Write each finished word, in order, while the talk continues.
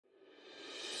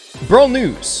Brawl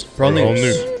News. Brawl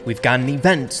News. We've got an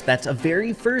event that's a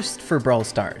very first for Brawl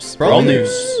Stars. Brawl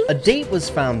News. A date was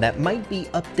found that might be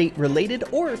update related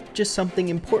or just something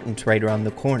important right around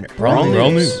the corner. Brawl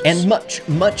News. And much,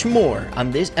 much more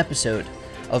on this episode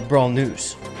of Brawl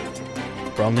News.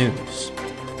 Brawl News.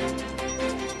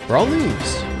 Brawl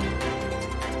News.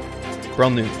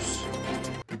 Brawl News.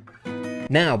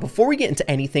 Now, before we get into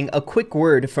anything, a quick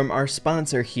word from our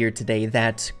sponsor here today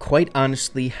that, quite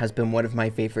honestly, has been one of my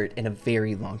favorite in a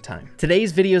very long time.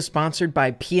 Today's video is sponsored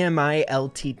by PMI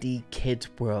Ltd Kids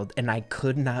World, and I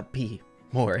could not be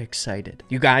more excited.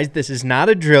 You guys, this is not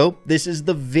a joke. This is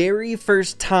the very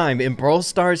first time in Brawl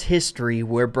Stars history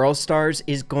where Brawl Stars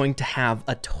is going to have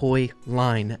a toy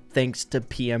line thanks to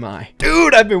PMI.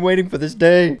 Dude, I've been waiting for this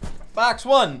day. Box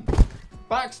 1.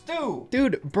 Box 2.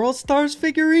 Dude, Brawl Stars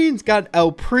figurines. Got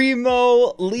El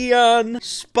Primo, Leon,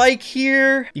 Spike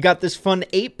here. You got this fun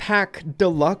 8-pack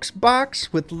deluxe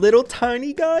box with little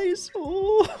tiny guys.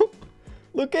 Oh,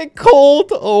 look at Colt.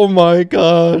 Oh my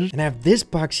gosh. And I have this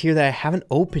box here that I haven't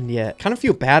opened yet. Kind of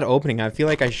feel bad opening. I feel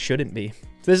like I shouldn't be.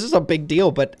 This is a big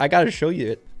deal, but I gotta show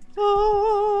you it.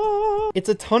 It's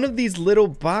a ton of these little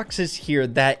boxes here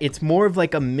that it's more of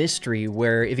like a mystery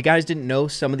where, if you guys didn't know,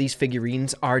 some of these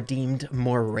figurines are deemed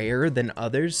more rare than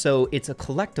others, so it's a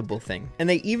collectible thing. And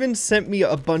they even sent me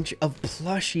a bunch of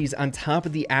plushies on top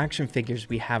of the action figures.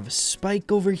 We have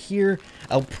Spike over here,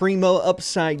 El Primo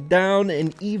upside down,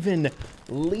 and even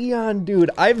Leon.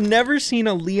 Dude, I've never seen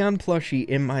a Leon plushie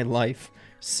in my life.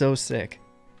 So sick.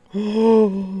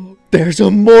 Oh, there's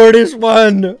a Mortis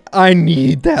one. I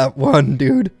need that one,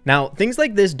 dude. Now, things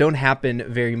like this don't happen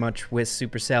very much with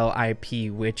Supercell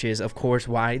IP, which is, of course,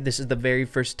 why this is the very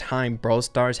first time Brawl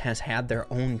Stars has had their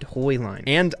own toy line.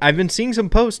 And I've been seeing some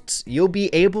posts. You'll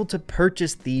be able to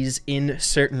purchase these in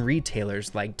certain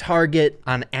retailers like Target,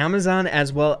 on Amazon,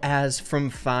 as well as from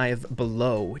Five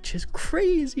Below, which is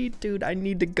crazy, dude. I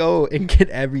need to go and get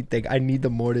everything. I need the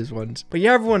Mortis ones. But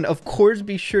yeah, everyone, of course,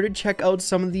 be sure to check out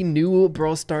some of the new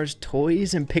Brawl Stars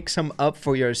toys and pick some up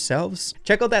for yourselves.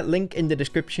 Check out that link in the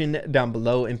description down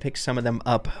below and pick some of them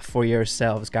up for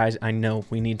yourselves. Guys, I know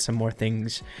we need some more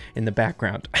things in the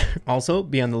background. Also,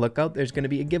 be on the lookout. There's going to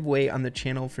be a giveaway on the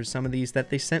channel for some of these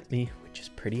that they sent me, which is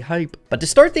pretty hype. But to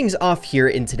start things off here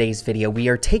in today's video, we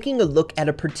are taking a look at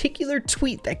a particular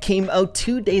tweet that came out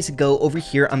 2 days ago over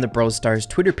here on the Brawl Stars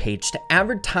Twitter page to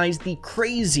advertise the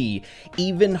crazy,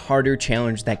 even harder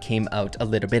challenge that came out a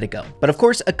little bit ago. But of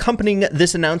course, accompanying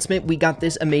this announcement, we got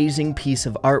this amazing piece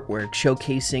of artwork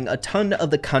showcasing a ton of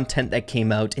the content that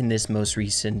came out in this most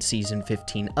recent Season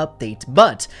 15 update.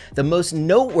 But the most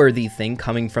noteworthy thing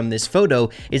coming from this photo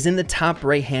is in the top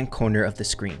right-hand corner of the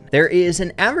screen. There is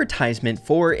an advertisement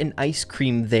for an ice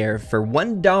cream there for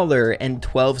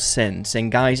 $1.12.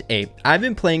 And guys, hey, I've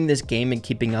been playing this game and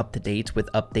keeping up to date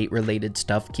with update related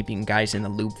stuff, keeping guys in the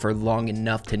loop for long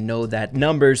enough to know that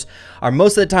numbers are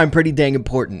most of the time pretty dang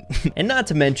important. And not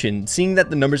to mention, seeing that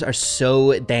the numbers are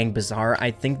so dang bizarre, I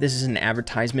think this is an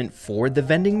advertisement for the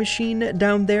vending machine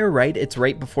down there, right? It's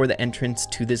right before the entrance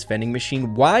to this vending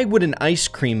machine. Why would an ice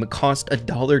cream cost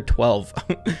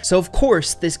 $1.12? So of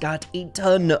course, this got a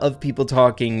ton of people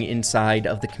talking inside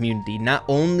of the community. Not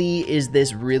only is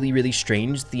this really, really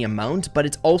strange, the amount, but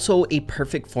it's also a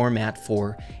perfect format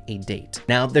for a date.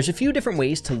 Now, there's a few different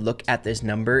ways to look at this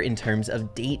number in terms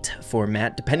of date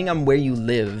format, depending on where you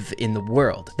live in the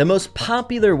world. The most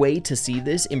popular way to see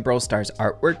this in Brawl Stars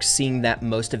artwork, seeing that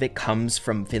most of it comes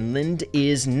from Finland,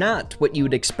 is not what you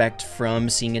would expect from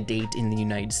seeing a date in the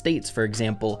United States, for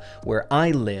example, where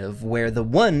I live, where the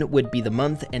 1 would be the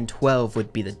month and 12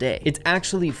 would be the day. It's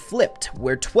actually flipped,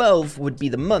 where 12 would be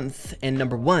the month and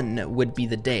number 1 would be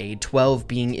the day, 12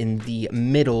 being in the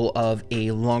middle of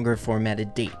a longer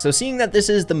formatted date. So seeing that this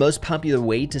is the most popular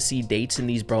way to see dates in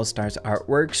these Brawl Stars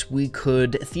artworks, we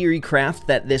could theory craft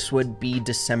that this would be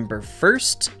December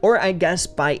 1st, or I guess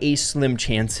by a slim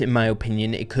chance, in my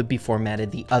opinion, it could be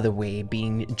formatted the other way,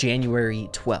 being January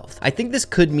 12th. I think this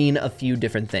could mean a few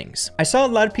different things. I saw a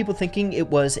lot of people thinking it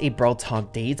was a Brawl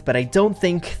Talk date, but I don't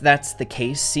think that's the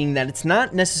case, seeing that it's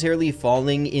not necessarily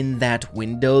falling in that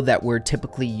window that we're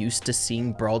typically used to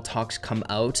seeing Brawl Talks come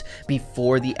out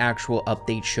before the actual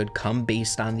update should come,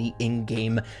 based on the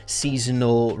in-game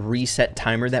seasonal reset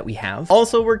timer that we have.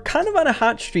 Also, we're kind of on a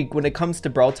hot streak when it comes to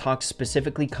Brawl Talks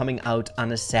specifically coming out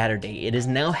on a Saturday. It has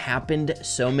now happened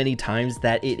so many times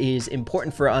that it is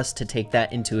important for us to take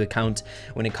that into account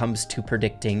when it comes to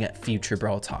predicting future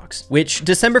Brawl Talks, which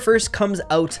December 1st comes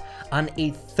out on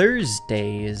a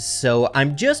Thursday. So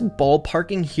I'm just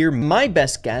ballparking here. My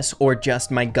best guess guess, or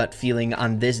just my gut feeling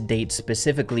on this date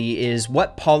specifically, is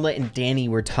what Paula and Danny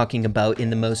were talking about in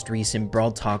the most recent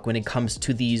Brawl Talk when it comes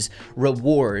to these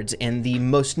rewards. And the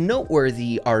most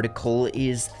noteworthy article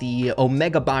is the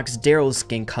Omega Box Daryl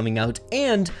skin coming out,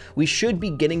 and we should be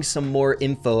getting some more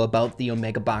info about the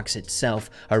Omega Box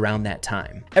itself around that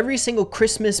time. Every single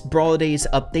Christmas Brawl Days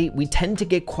update, we tend to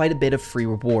get quite a bit of free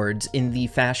rewards in the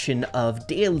fashion of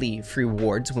daily free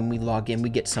rewards. When we log in, we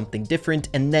get something different,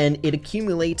 and then it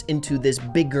accumulates into this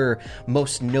bigger,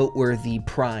 most noteworthy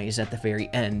prize at the very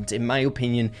end. In my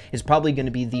opinion, is probably going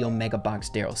to be the Omega Box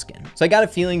Daryl skin. So I got a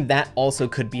feeling that also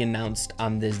could be announced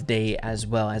on this day as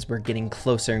well, as we're getting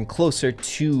closer and closer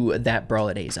to that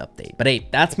Brawl Days update. But hey,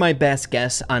 that's my best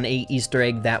guess on a Easter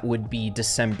egg that would be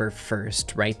December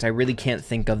 1st, right? I really can't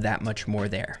think of that much more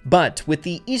there. But with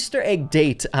the Easter egg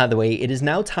date out of the way, it is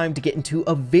now time to get into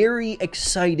a very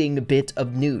exciting bit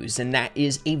of news, and that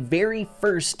is a very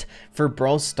first for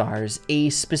Brawl Stars, a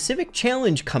specific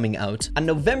challenge coming out on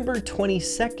November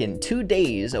 22nd, 2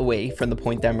 days away from the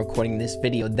point that I'm recording this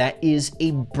video. That is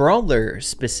a brawler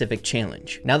specific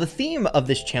challenge. Now, the theme of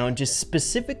this challenge is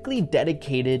specifically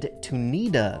dedicated to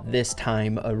Nita this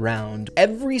time around.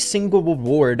 Every single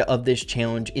reward of this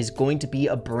challenge is going to be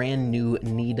a brand new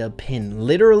Nita pin.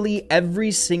 Literally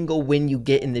every single win you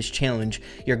get in this challenge,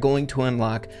 you're going to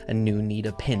unlock a new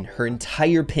Nita pin, her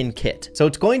entire pin kit. So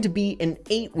it's going to be an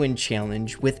 8-win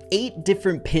challenge with 8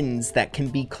 different pins that can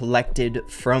be collected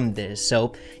from this.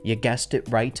 So you guessed it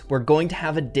right, we're going to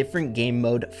have a different game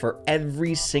mode for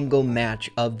every single match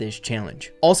of this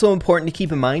challenge. Also important to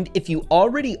keep in mind, if you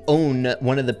already own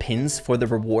one of the pins for the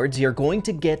rewards, you're going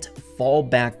to get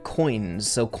fallback coins,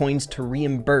 so coins to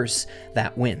reimburse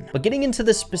that win. But getting into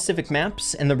the specific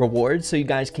maps and the rewards so you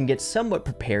guys can get somewhat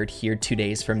prepared here 2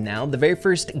 days from now, the very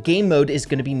first game mode is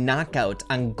going to be Knockout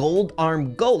on Gold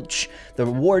Arm Gulch. The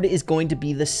reward is going to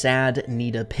be the sad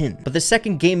Nita pin. But the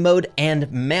second game mode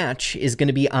and match is going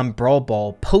to be on Brawl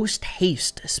Ball Post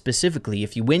Haste. Specifically,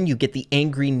 if you win, you get the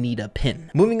Angry Nita pin.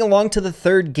 Moving along to the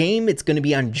third game, it's going to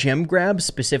be on Gem Grab,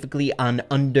 specifically on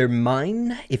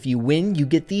Undermine. If you win, you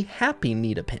get the Happy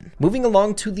Nita pin. Moving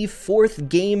along to the fourth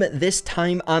game, this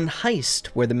time on Heist,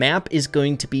 where the map is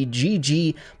going to be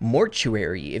GG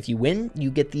Mortuary. If you win,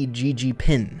 you get the GG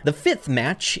pin. The fifth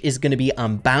match is going to be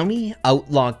on Bounty.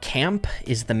 Outlaw Camp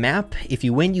is the map. If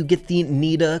you win, you get the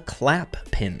Nita Clap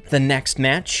pin. The next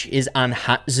match is on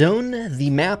Hot Zone. The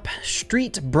map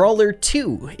Street Brawler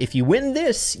 2. If you win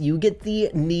this, you get the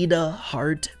Nita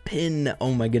Heart pin.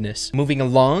 Oh my goodness. Moving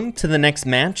along to the next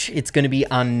match, it's going to be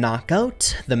on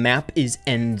Knockout. The map is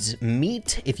Ends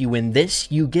Meet. If you win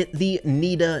this, you get the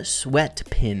Nita Sweat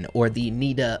pin, or the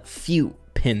Nita Few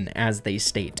pin, as they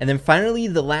state. And then finally,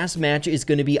 the last match is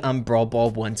going to be on Brawl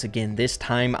Ball once again, this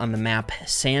time on the map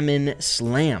Salmon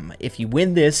Slam. If you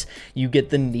win this, you get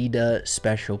the Nita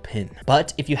special pin.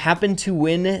 But if you happen to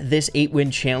win this 8-win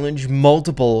challenge,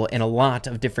 multiple and a lot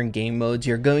of different game modes,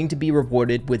 you're going to be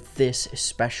rewarded with this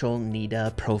special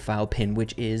Nita profile pin,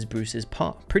 which is Bruce's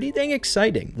paw. Pretty dang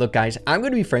exciting. Look guys, I'm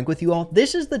going to be frank with you all.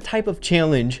 This is the type of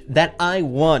challenge that I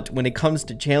want when it comes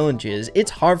to challenges.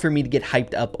 It's hard for me to get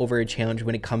hyped up over a challenge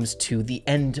when it comes to the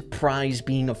end prize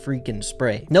being a freaking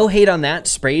spray. No hate on that.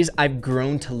 Sprays I've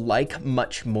grown to like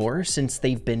much more since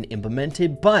they've been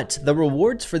implemented, but the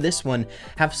rewards for this one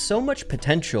have so much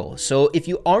potential. So if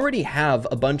you already have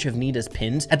a bunch of Nita's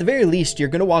pins, at the very least, you're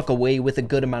gonna walk away with a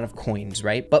good amount of coins,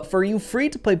 right? But for you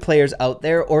free-to-play players out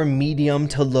there, or medium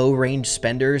to low range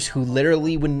spenders who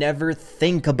literally would never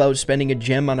think about spending a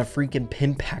gem on a freaking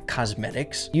pin pack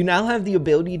cosmetics, you now have the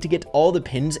ability to get all the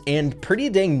pins, and pretty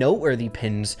dang noteworthy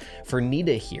pins for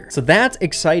Nita here. So that's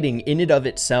exciting in and of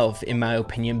itself, in my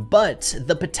opinion, but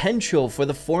the potential for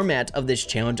the format of this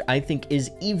challenge, I think, is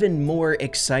even more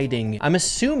exciting. I'm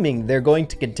assuming they're going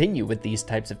to continue with these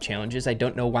types of challenges. I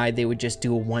don't know why they would just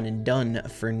do a one and done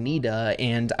for Nita,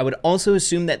 and I would also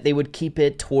assume that they would keep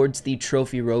it towards the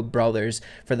Trophy Road Brawlers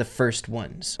for the first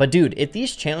ones. But dude, if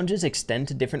these challenges extend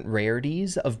to different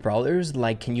rarities of brawlers,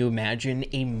 like can you imagine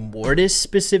a Mortis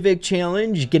specific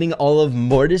challenge, getting all of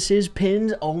Mortis's pins?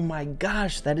 Oh my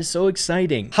gosh, that is so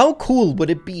exciting. How cool would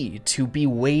it be to be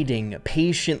waiting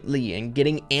patiently and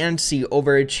getting antsy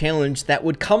over a challenge that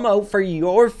would come out for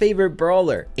your favorite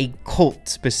brawler? A Colt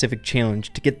specific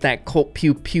challenge to get that Colt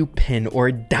Pew Pew pin, or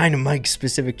a Dynamite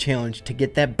specific challenge to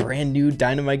get that brand new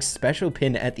Dynamite special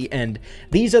pin at the end.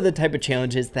 These are the type of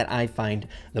challenges that I find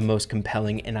the most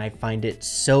compelling, and I find it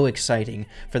so exciting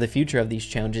for the future of these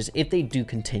challenges if they do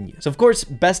continue. So of course,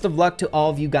 best of luck to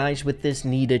all of you guys with this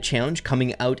Nita challenge. challenge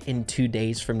coming out in 2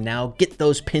 days from now. Get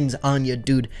those pins on you,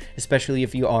 dude, especially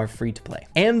if you are free to play.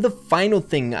 And the final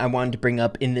thing I wanted to bring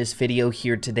up in this video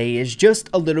here today is just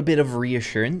a little bit of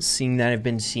reassurance, seeing that I've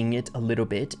been seeing it a little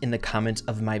bit in the comments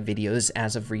of my videos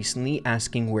as of recently,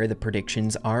 asking where the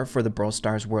predictions are for the Brawl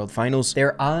Stars World Finals.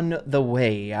 They're on the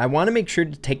way. I want to make sure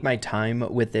to take my time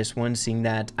with this one, seeing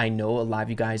that I know a lot of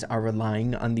you guys are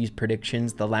relying on these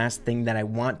predictions. The last thing that I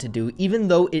want to do, even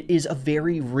though it is a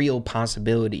very real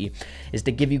possibility, is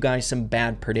to give you guys some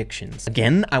bad predictions.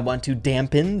 Again, I want to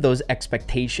dampen those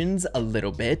expectations a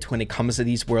little bit when it comes to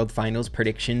these World Finals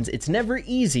predictions. It's never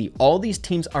easy. All these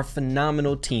teams are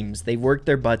phenomenal teams. They've worked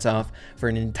their butts off for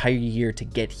an entire year to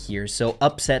get here, so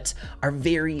upsets are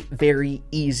very, very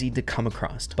easy to come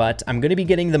across. But I'm going to be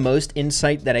getting the most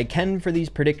insight that I can for these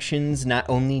predictions, not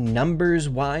only numbers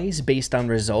wise based on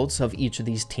results of each of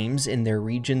these teams in their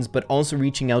regions, but also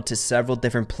reaching out to several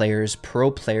different players, pro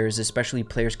players, especially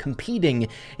players competing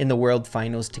in the World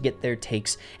Finals, to get their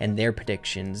takes and their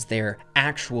predictions, their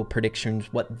actual predictions,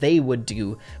 what they would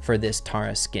do for this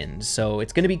Tara skin. So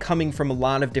it's going to be coming from a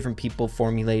lot of different people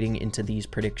formulating into these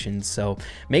predictions, so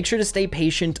make sure to stay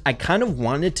patient. I kind of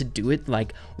wanted to do it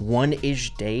like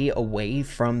one-ish day away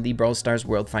from the Brawl Stars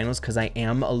World Finals because I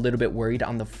am a little bit worried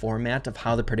on the format of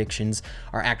how the predictions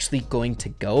are actually going to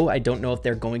go. I don't know if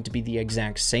they're going to be the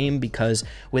exact same, because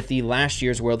with the last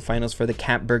year's World Finals for the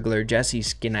Cat Burglar Jessie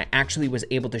skin, I actually was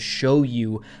able to show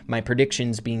you my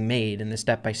predictions being made and the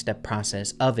step-by-step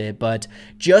process of it. But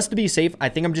just to be safe, I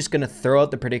think I'm just going to throw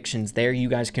out the predictions there. You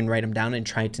guys can write them down and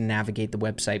try to navigate the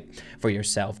website for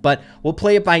yourself. But we'll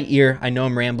play it by ear. I know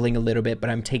I'm rambling a little bit, but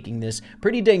I'm taking this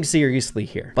pretty dang seriously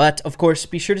here. But of course,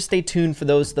 be sure to stay tuned for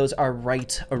those. Those are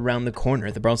right around the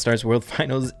corner. The Brawl Stars World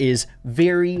Finals is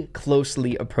very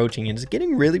closely approaching, and it's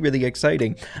getting really, really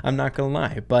exciting. I'm not gonna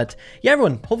lie. But yeah,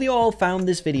 everyone, hope you all found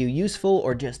this video useful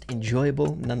or just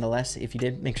enjoyable. Nonetheless, if you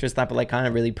did, make sure to slap a like on it.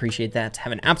 I really appreciate that.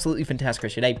 Have an absolutely fantastic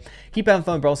rest of your day. Keep having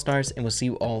fun with Brawl Stars, and we'll see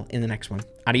you all in the next one.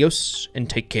 Adios and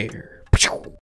take care.